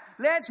 wow,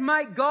 let's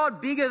make God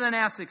bigger than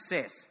our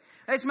success.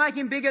 Let's make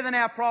Him bigger than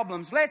our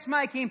problems. Let's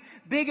make Him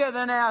bigger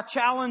than our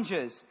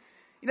challenges.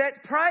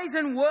 That praise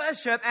and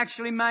worship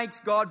actually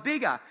makes God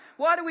bigger.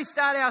 Why do we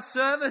start our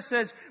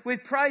services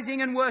with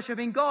praising and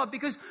worshiping God?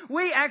 Because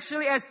we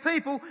actually, as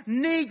people,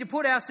 need to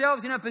put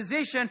ourselves in a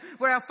position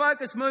where our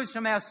focus moves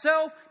from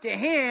ourselves to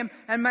Him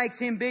and makes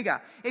Him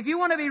bigger. If you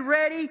want to be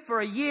ready for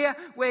a year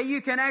where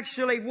you can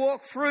actually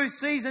walk through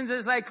seasons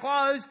as they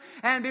close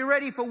and be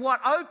ready for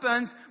what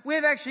opens,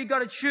 we've actually got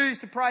to choose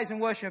to praise and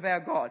worship our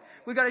God.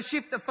 We've got to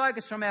shift the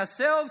focus from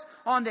ourselves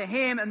onto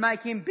Him and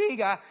make Him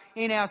bigger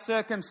in our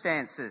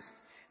circumstances.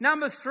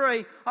 Number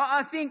 3,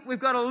 I think we've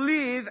got to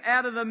live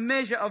out of the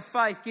measure of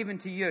faith given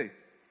to you.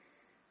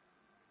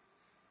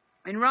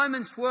 In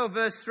Romans 12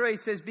 verse 3 it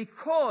says,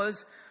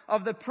 because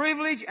of the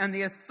privilege and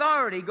the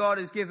authority God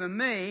has given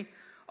me,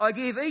 I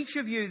give each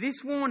of you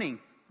this warning.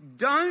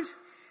 Don't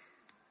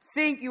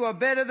think you are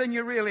better than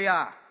you really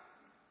are.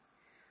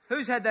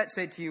 Who's had that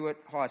said to you at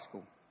high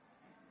school?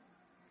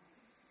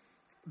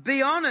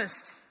 Be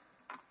honest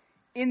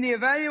in the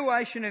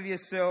evaluation of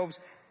yourselves.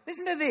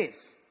 Listen to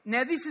this.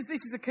 Now this is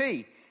the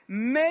key.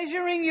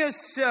 Measuring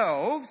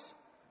yourselves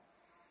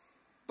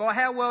by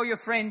how well your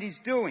friend is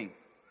doing.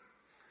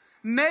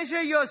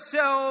 Measure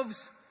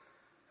yourselves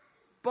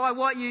by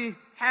what you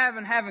have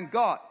and haven't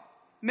got.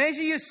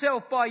 Measure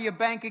yourself by your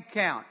bank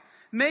account.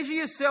 Measure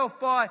yourself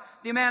by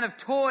the amount of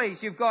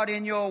toys you've got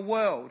in your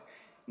world.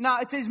 No,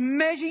 it says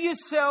measure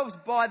yourselves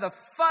by the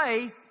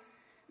faith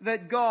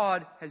that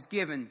God has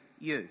given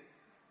you.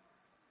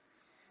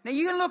 Now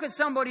you can look at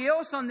somebody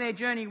else on their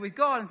journey with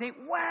God and think,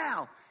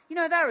 wow, you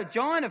know, they're a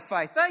giant of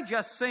faith. They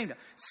just seem to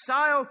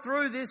sail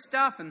through this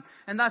stuff and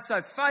they're so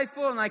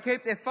faithful and they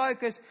keep their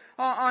focus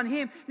on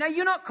Him. Now,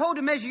 you're not called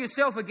to measure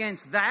yourself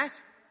against that.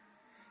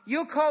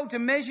 You're called to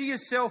measure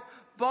yourself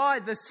by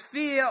the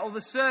sphere or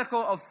the circle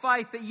of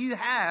faith that you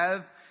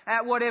have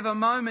at whatever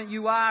moment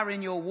you are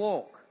in your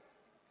walk.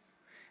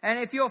 And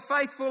if you're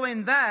faithful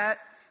in that,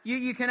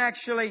 you can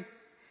actually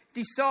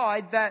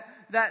decide that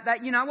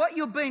you know what,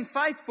 you're being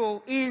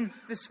faithful in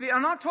the sphere.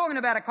 I'm not talking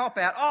about a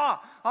cop-out.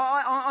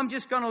 I'm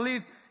just going to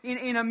live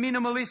in a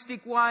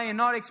minimalistic way and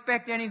not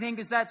expect anything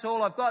because that's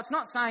all I've got. It's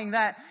not saying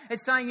that.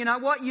 It's saying, you know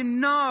what, you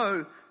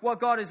know what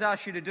God has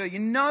asked you to do. You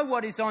know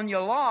what is on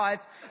your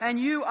life and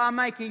you are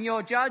making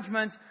your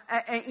judgments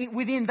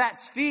within that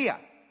sphere.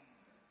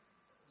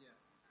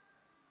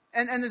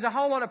 And there's a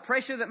whole lot of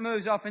pressure that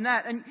moves off in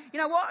that. And you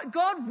know what,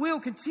 God will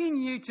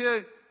continue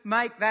to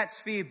make that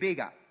sphere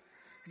bigger.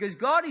 Because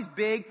God is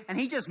big and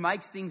He just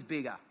makes things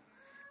bigger.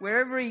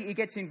 Wherever He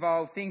gets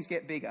involved, things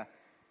get bigger.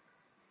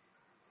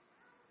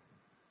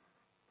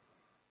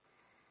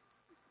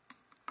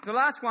 The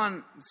last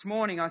one this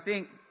morning, I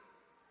think,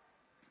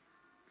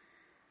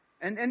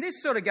 And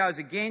this sort of goes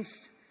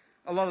against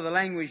a lot of the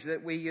language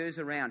that we use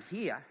around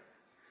here.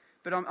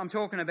 But I'm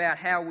talking about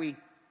how we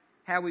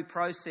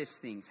process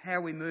things,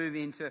 how we move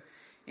into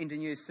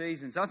new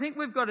seasons. I think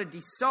we've got to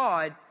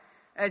decide,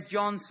 as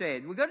John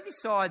said, we've got to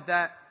decide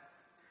that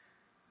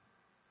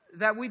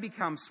we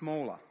become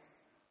smaller.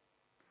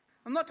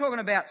 I'm not talking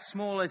about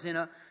small as in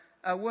a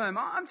worm.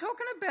 I'm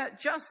talking about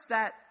just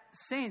that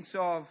sense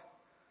of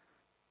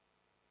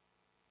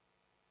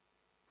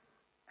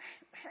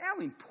how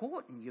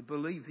important you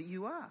believe that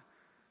you are.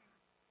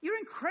 You're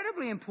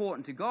incredibly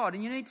important to God,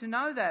 and you need to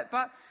know that.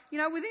 But,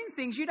 within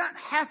things, you don't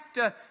have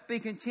to be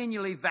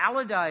continually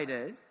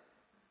validated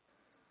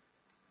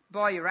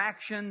by your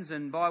actions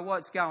and by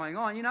what's going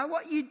on. You know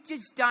what? You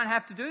just don't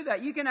have to do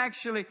that. You can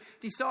actually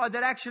decide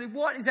that actually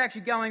what is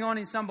actually going on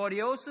in somebody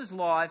else's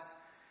life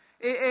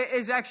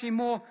is actually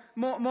more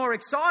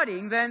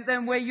exciting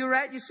than where you're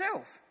at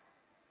yourself.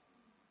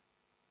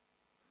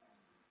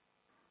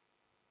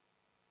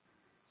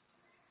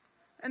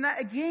 And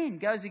that, again,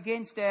 goes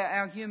against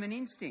our human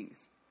instincts.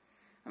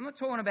 I'm not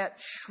talking about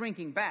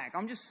shrinking back.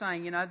 I'm just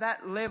saying,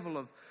 that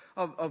level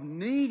of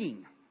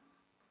needing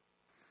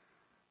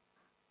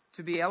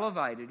to be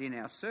elevated in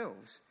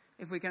ourselves,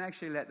 if we can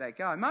actually let that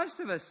go.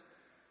 Most of us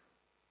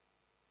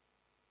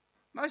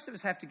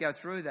have to go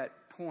through that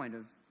point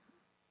of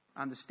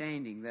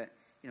understanding that,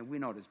 we're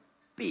not as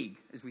big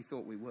as we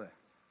thought we were.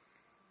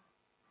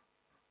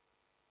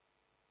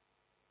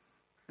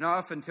 And I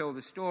often tell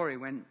the story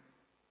when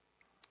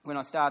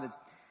I started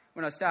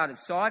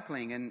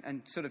cycling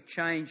and sort of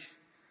changed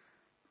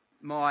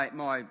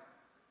my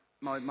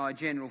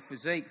general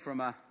physique from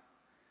a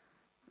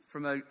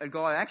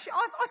guy. Actually,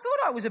 I thought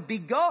I was a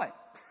big guy.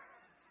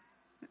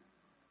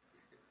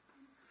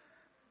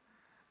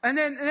 And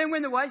then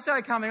when the weight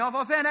started coming off,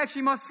 I found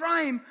actually my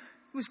frame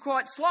was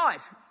quite slight.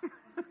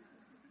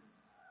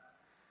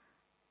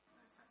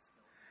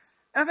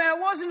 I mean, I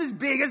wasn't as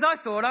big as I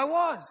thought I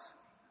was.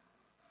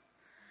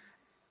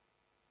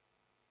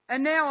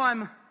 And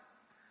now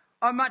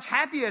I'm much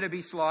happier to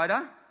be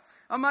slighter.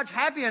 I'm much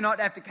happier not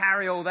to have to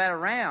carry all that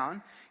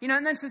around.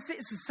 And it's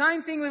the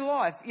same thing with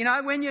life.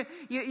 When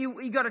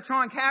you got to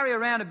try and carry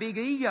around a big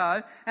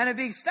ego and a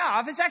big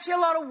stuff, it's actually a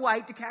lot of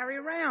weight to carry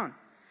around.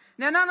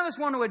 Now, none of us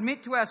want to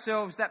admit to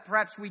ourselves that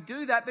perhaps we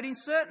do that, but in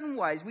certain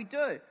ways we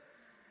do.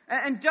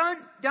 And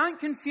don't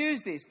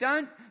confuse this.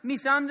 Don't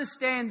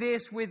misunderstand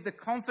this with the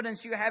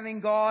confidence you have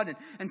in God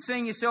and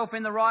seeing yourself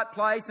in the right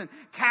place and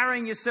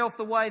carrying yourself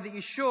the way that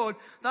you should.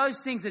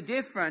 Those things are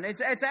different.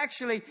 It's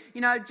actually,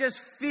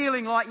 just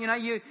feeling like,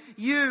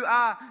 you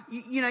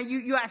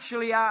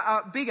actually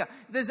are bigger.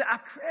 There's a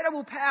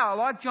credible power,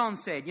 like John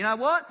said. You know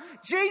what?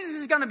 Jesus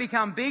is going to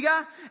become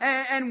bigger,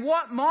 and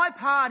what my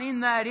part in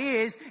that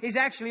is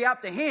actually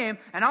up to him,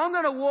 and I'm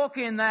going to walk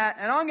in that,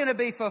 and I'm going to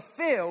be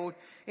fulfilled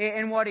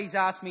in what he's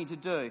asked me to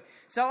do.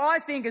 So I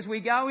think as we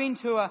go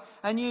into a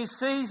new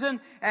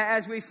season,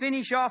 as we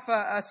finish off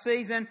a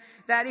season,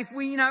 that if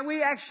we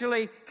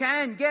actually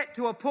can get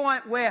to a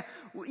point where,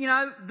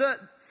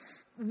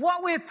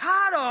 what we're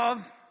part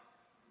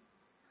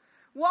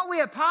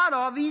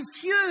of is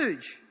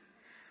huge.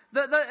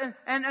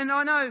 And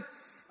I know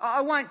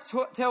I won't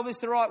tell this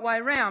the right way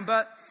around,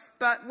 but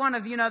one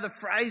of, the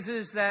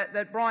phrases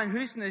that Brian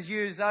Houston has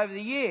used over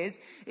the years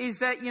is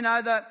that,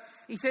 that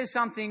he says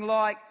something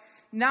like,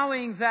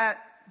 knowing that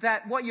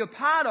what you're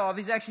part of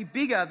is actually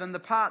bigger than the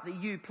part that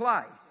you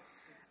play.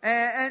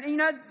 And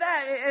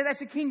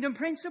that's a kingdom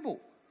principle.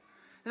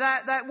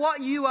 That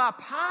what you are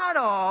part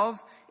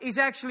of is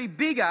actually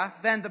bigger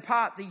than the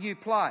part that you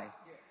play.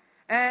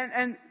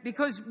 And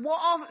because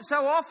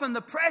so often the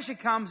pressure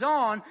comes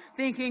on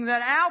thinking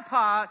that our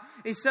part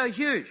is so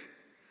huge.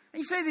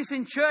 And you see this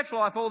in church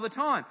life all the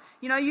time.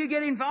 You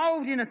get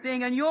involved in a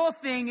thing and your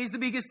thing is the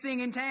biggest thing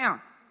in town.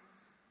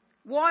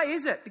 Why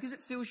is it? Because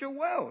it fills your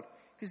world.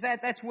 Because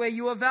that's where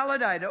you are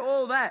validated,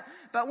 all that.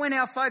 But when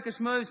our focus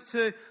moves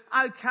to,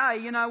 okay,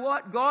 you know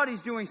what? God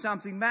is doing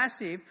something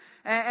massive,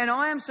 and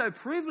I am so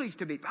privileged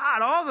to be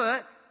part of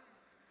it.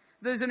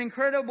 There's an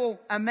incredible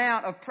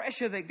amount of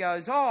pressure that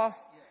goes off,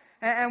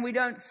 and we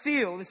don't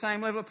feel the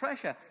same level of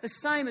pressure. The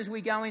same as we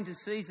go into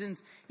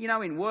seasons,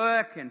 in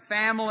work and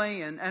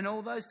family and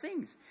all those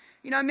things.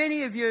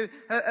 Many of you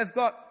have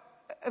got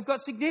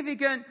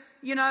significant,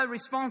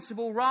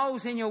 responsible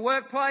roles in your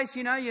workplace.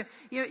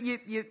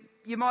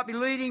 You might be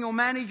leading or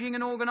managing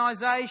an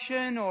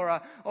organisation or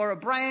a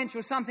branch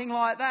or something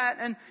like that.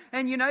 And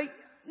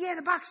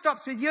the buck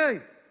stops with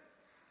you.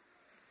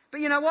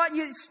 But you know what?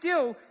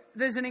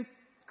 There's an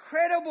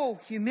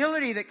incredible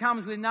humility that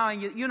comes with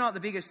knowing you're not the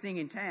biggest thing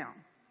in town.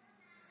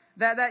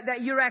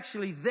 That you're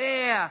actually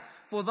there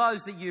for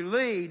those that you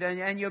lead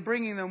and you're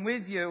bringing them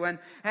with you. And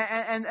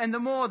the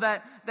more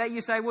that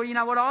you say, well, you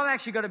know what? I've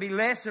actually got to be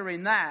lesser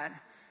in that.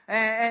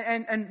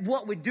 And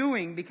what we're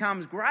doing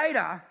becomes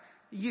greater.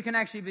 You can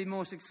actually be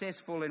more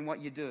successful in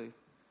what you do.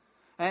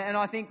 And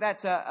I think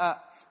that's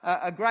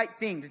a great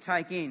thing to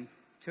take in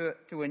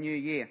to a new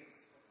year.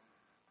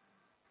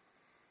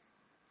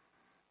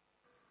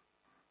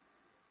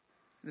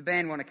 The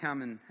band want to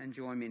come and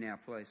join me now,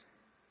 please.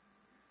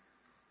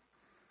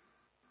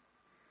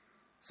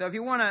 So if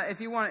you want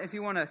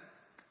to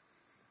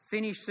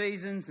finish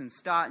seasons and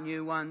start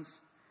new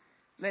ones,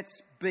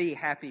 let's be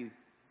happy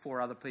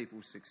for other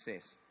people's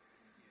success.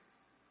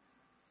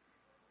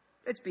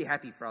 Let's be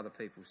happy for other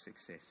people's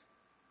success.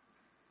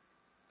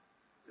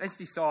 Let's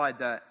decide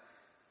that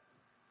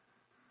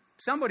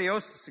somebody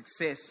else's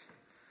success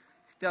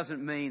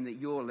doesn't mean that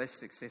you're less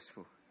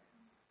successful.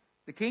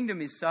 The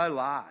kingdom is so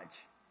large.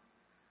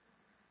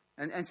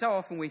 And so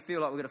often we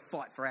feel like we've got to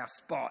fight for our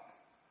spot.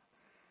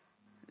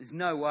 There's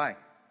no way.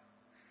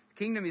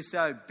 The kingdom is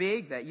so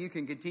big that you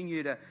can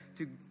continue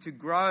to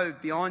grow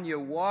beyond your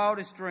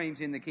wildest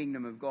dreams in the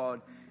kingdom of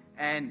God,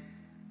 and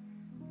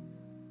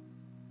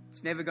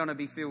it's never going to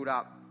be filled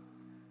up.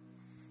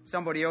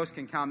 Somebody else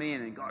can come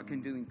in and God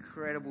can do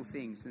incredible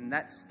things, and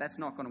that's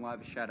not going to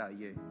overshadow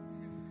you.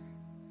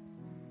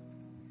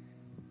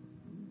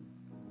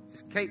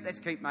 Let's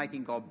keep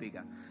making God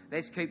bigger.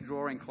 Let's keep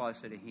drawing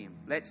closer to Him.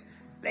 Let's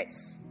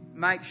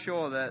make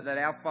sure that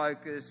our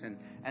focus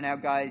and our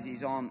gaze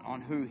is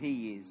on who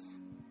He is.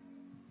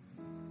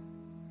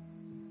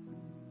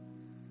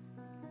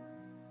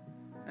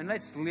 And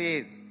let's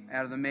live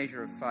out of the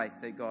measure of faith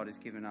that God has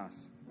given us.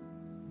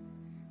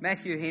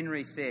 Matthew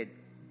Henry said,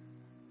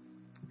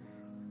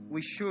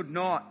 "We should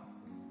not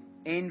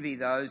envy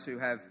those who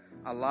have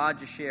a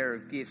larger share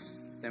of gifts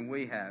than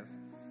we have,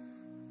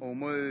 or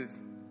move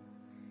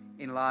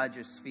in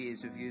larger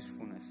spheres of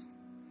usefulness."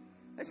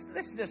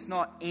 Let's just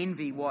not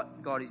envy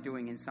what God is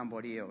doing in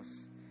somebody else.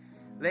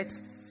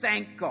 Let's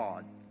thank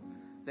God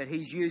that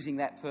He's using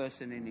that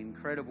person in an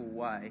incredible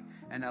way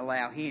and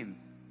allow Him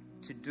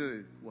to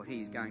do what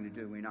He's going to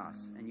do in us.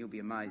 And you'll be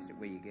amazed at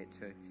where you get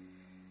to.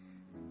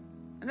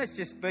 And let's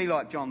just be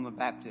like John the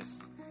Baptist.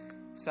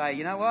 Say,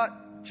 you know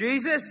what?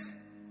 Jesus,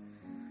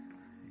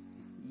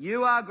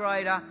 you are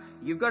greater.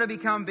 You've got to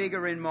become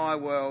bigger in my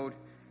world.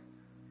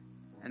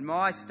 And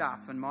my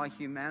stuff and my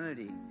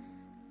humanity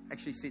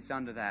actually sits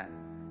under that.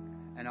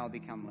 And I'll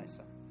become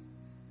lesser.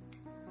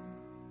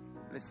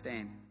 Let's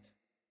stand.